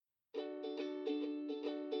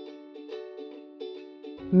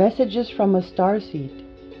Messages from a Starseed.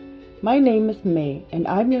 My name is May, and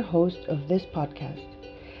I'm your host of this podcast.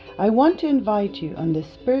 I want to invite you on this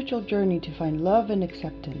spiritual journey to find love and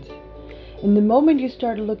acceptance. In the moment you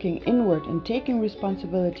start looking inward and taking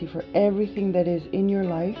responsibility for everything that is in your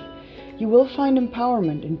life, you will find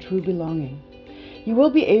empowerment and true belonging. You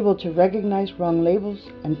will be able to recognize wrong labels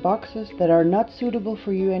and boxes that are not suitable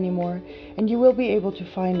for you anymore, and you will be able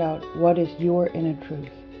to find out what is your inner truth.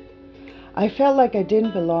 I felt like I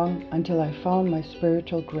didn't belong until I found my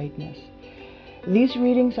spiritual greatness. These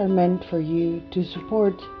readings are meant for you to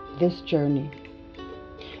support this journey.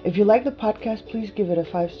 If you like the podcast, please give it a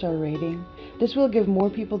 5-star rating. This will give more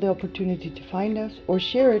people the opportunity to find us or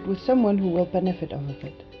share it with someone who will benefit off of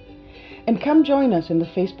it. And come join us in the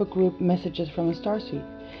Facebook group Messages from a Starseed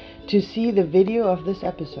to see the video of this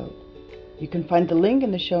episode. You can find the link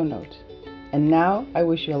in the show notes. And now I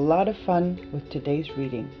wish you a lot of fun with today's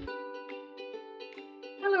reading.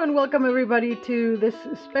 Hello and welcome everybody to this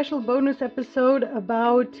special bonus episode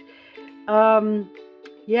about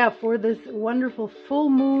for this wonderful full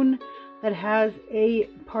moon that has a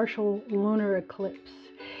partial lunar eclipse.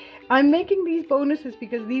 I'm making these bonuses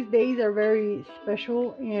because these days are very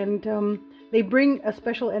special and they bring a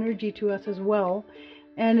special energy to us as well.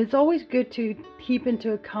 And it's always good to keep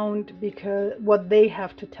into account because what they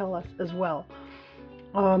have to tell us as well.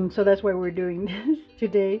 So that's why we're doing this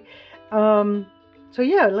today. So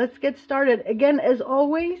let's get started. Again, as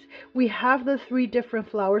always, we have the 3 different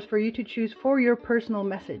flowers for you to choose for your personal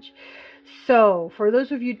message. So for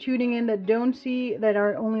those of you tuning in that don't see, that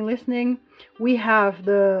are only listening, we have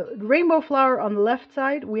the rainbow flower on the left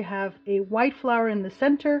side, we have a white flower in the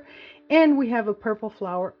center, and we have a purple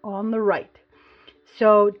flower on the right.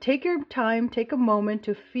 So take your time, take a moment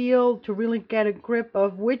to feel, to really get a grip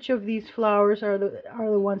of which of these flowers are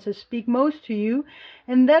the ones that speak most to you.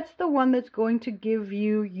 And that's the one that's going to give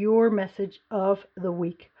you your message of the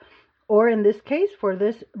week. Or in this case, for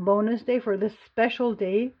this bonus day, for this special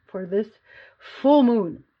day, for this full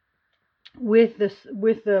moon with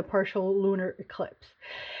the partial lunar eclipse.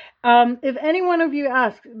 If any one of you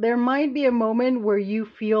asks, there might be a moment where you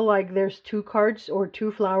feel like there's 2 cards or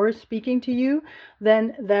 2 flowers speaking to you,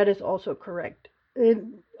 then that is also correct.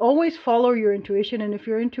 Always follow your intuition, and if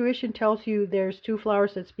your intuition tells you there's 2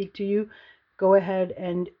 flowers that speak to you, go ahead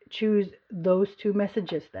and choose those 2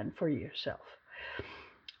 messages then for yourself.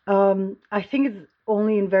 I think it's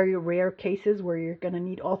only in very rare cases where you're going to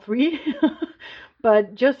need all 3.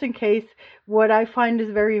 But just in case, what I find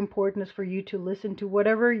is very important is for you to listen to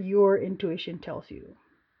whatever your intuition tells you.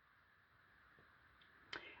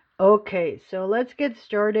 Okay, so let's get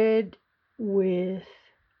started with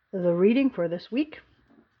the reading for this week.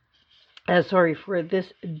 For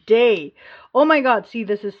this day. Oh my God, see,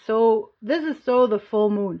 this is so the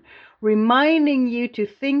full moon, reminding you to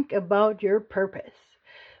think about your purpose.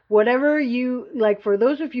 Whatever you like, for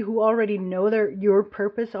those of you who already know your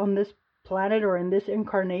purpose on this planet or in this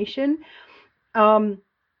incarnation,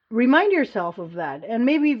 remind yourself of that. And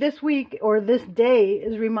maybe this week or this day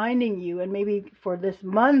is reminding you, and maybe for this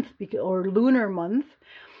month or lunar month,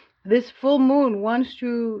 this full moon wants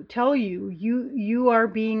to tell you are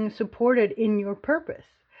being supported in your purpose.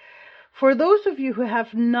 For those of you who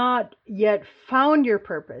have not yet found your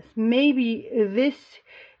purpose, maybe this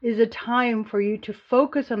is a time for you to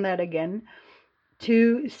focus on that again,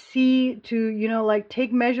 to see,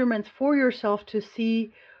 take measurements for yourself to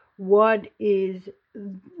see what is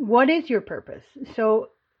your purpose. So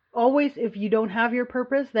always, if you don't have your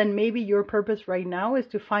purpose, then maybe your purpose right now is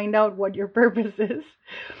to find out what your purpose is.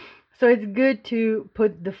 So it's good to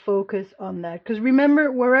put the focus on that, because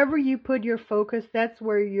remember, wherever you put your focus, that's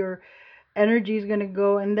where your energy is going to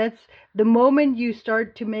go. And that's the moment you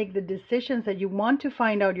start to make the decisions that you want to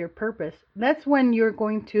find out your purpose. That's when you're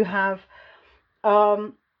going to have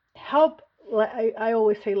help. I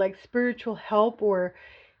always say, like, spiritual help, or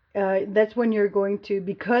that's when you're going to,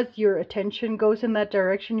 because your attention goes in that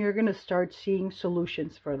direction, you're going to start seeing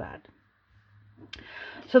solutions for that.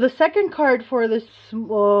 So the second card for this,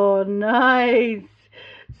 oh, nice.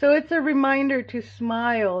 So it's a reminder to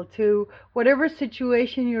smile, to whatever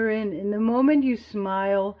situation you're in. In the moment you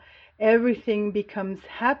smile, everything becomes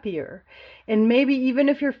happier. And maybe even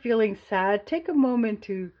if you're feeling sad, take a moment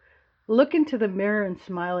to look into the mirror and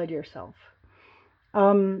smile at yourself.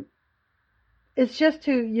 It's just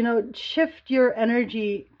to, shift your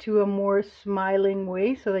energy to a more smiling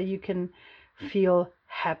way so that you can feel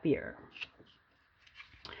happier.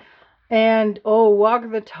 And oh,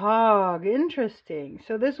 walk the talk. Interesting.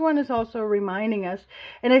 So this one is also reminding us,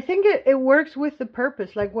 and I think it works with the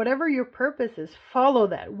purpose. Like whatever your purpose is, follow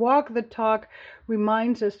that. Walk the talk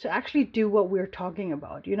reminds us to actually do what we're talking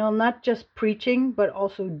about. You know, not just preaching, but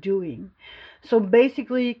also doing. So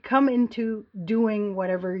basically, come into doing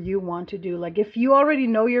whatever you want to do. Like if you already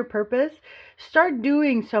know your purpose, start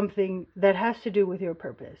doing something that has to do with your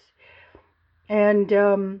purpose.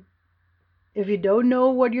 And if you don't know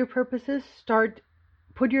what your purpose is,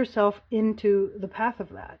 put yourself into the path of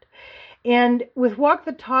that. And with walk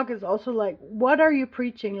the talk is also like, what are you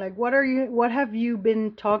preaching? Like what have you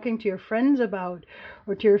been talking to your friends about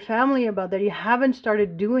or to your family about that you haven't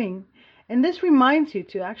started doing? And this reminds you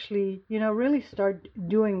to actually, really start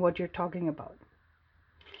doing what you're talking about.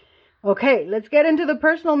 Okay, let's get into the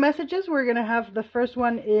personal messages. We're going to have the first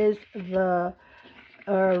one is the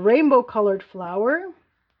rainbow colored flower.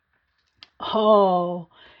 Oh,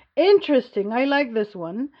 interesting. I like this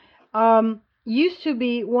one. Used to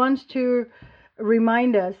be wants to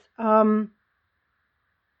remind us that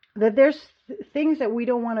there's things that we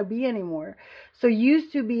don't want to be anymore. So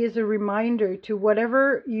used to be is a reminder to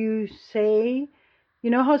whatever you say. You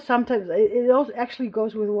know how sometimes it also actually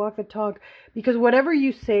goes with walk the talk, because whatever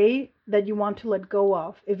you say that you want to let go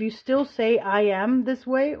of, if you still say I am this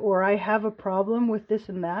way or I have a problem with this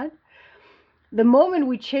and that, the moment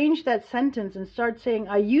we change that sentence and start saying,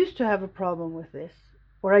 I used to have a problem with this,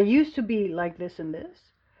 or I used to be like this and this,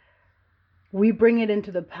 we bring it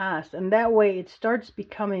into the past. And that way it starts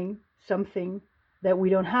becoming something that we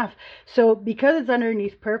don't have. So because it's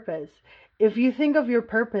underneath purpose, if you think of your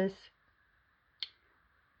purpose,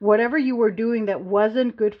 whatever you were doing that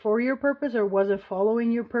wasn't good for your purpose or wasn't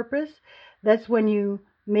following your purpose, that's when you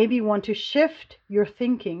maybe want to shift your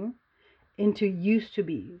thinking into used to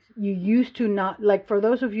be. You used to not, like for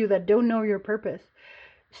those of you that don't know your purpose,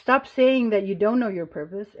 stop saying that you don't know your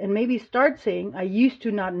purpose and maybe start saying, I used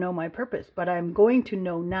to not know my purpose, but I'm going to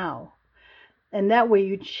know now. And that way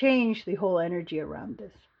you change the whole energy around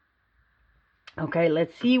this. Okay,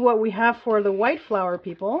 let's see what we have for the white flower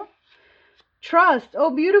people. Trust.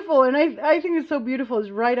 Oh, beautiful. And I think it's so beautiful. It's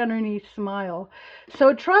right underneath smile.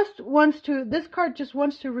 So trust wants to, this card just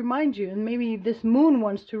wants to remind you, and maybe this moon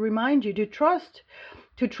wants to remind you to trust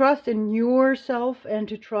in yourself and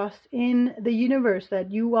to trust in the universe,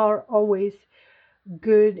 that you are always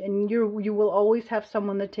good and you will always have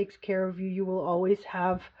someone that takes care of you. You will always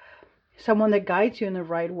have someone that guides you in the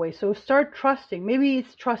right way. So start trusting. Maybe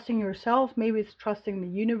it's trusting yourself. Maybe it's trusting the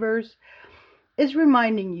universe. It's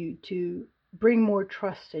reminding you to bring more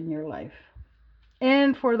trust in your life.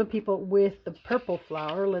 And for the people with the purple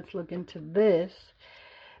flower, let's look into this.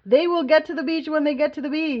 They will get to the beach when they get to the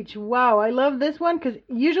beach. Wow, I love this one because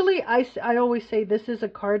usually I always say this is a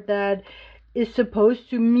card that is supposed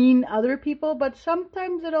to mean other people, but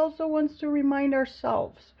sometimes it also wants to remind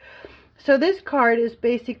ourselves. So this card is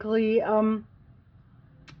basically, well,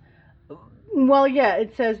 yeah,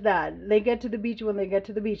 it says that they get to the beach when they get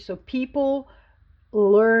to the beach. So people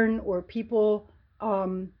learn, or people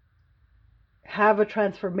have a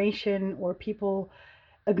transformation, or people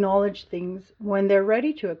acknowledge things when they're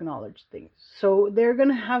ready to acknowledge things. So they're going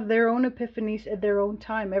to have their own epiphanies at their own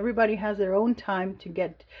time. Everybody has their own time to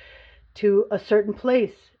get to a certain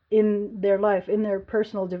place in their life, in their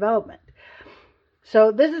personal development.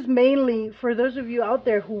 So this is mainly for those of you out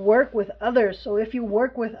there who work with others. So if you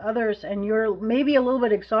work with others and you're maybe a little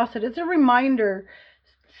bit exhausted, it's a reminder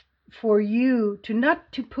for you to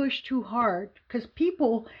not to push too hard, because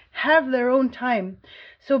people have their own time.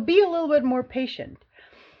 So be a little bit more patient.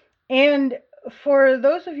 And for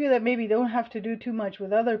those of you that maybe don't have to do too much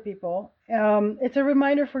with other people, it's a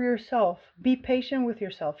reminder for yourself. Be patient with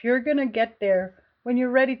yourself. You're going to get there when you're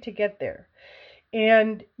ready to get there.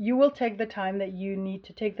 And you will take the time that you need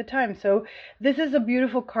to take the time. So this is a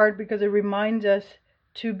beautiful card because it reminds us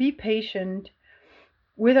to be patient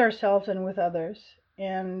with ourselves and with others.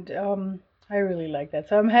 And I really like that.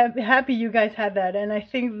 So I'm happy you guys had that. And I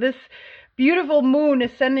think this beautiful moon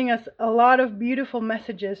is sending us a lot of beautiful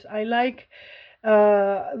messages. I like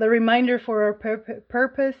the reminder for our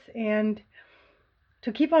purpose and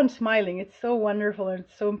to keep on smiling. It's so wonderful and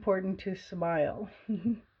it's so important to smile.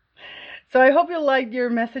 So I hope you liked your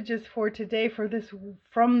messages for today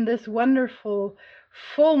from this wonderful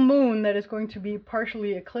full moon that is going to be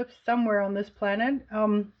partially eclipsed somewhere on this planet.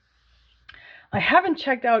 I haven't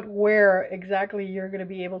checked out where exactly you're going to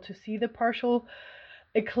be able to see the partial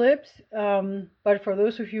eclipse, but for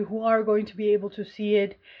those of you who are going to be able to see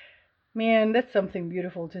it, man, that's something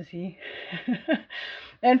beautiful to see.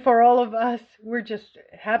 And for all of us, we're just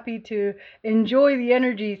happy to enjoy the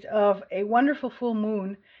energies of a wonderful full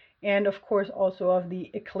moon and of course also of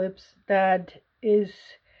the eclipse that is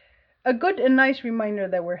a good and nice reminder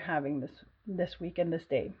that we're having this week and this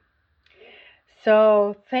day.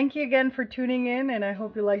 So thank you again for tuning in, and I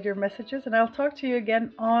hope you liked your messages, and I'll talk to you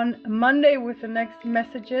again on Monday with the next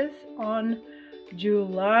messages on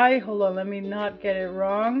July. Hold on, let me not get it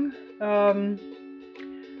wrong.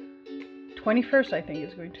 21st, I think,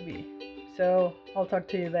 is going to be. So I'll talk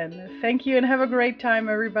to you then. Thank you and have a great time,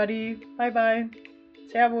 everybody. Bye bye.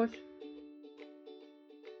 Servus.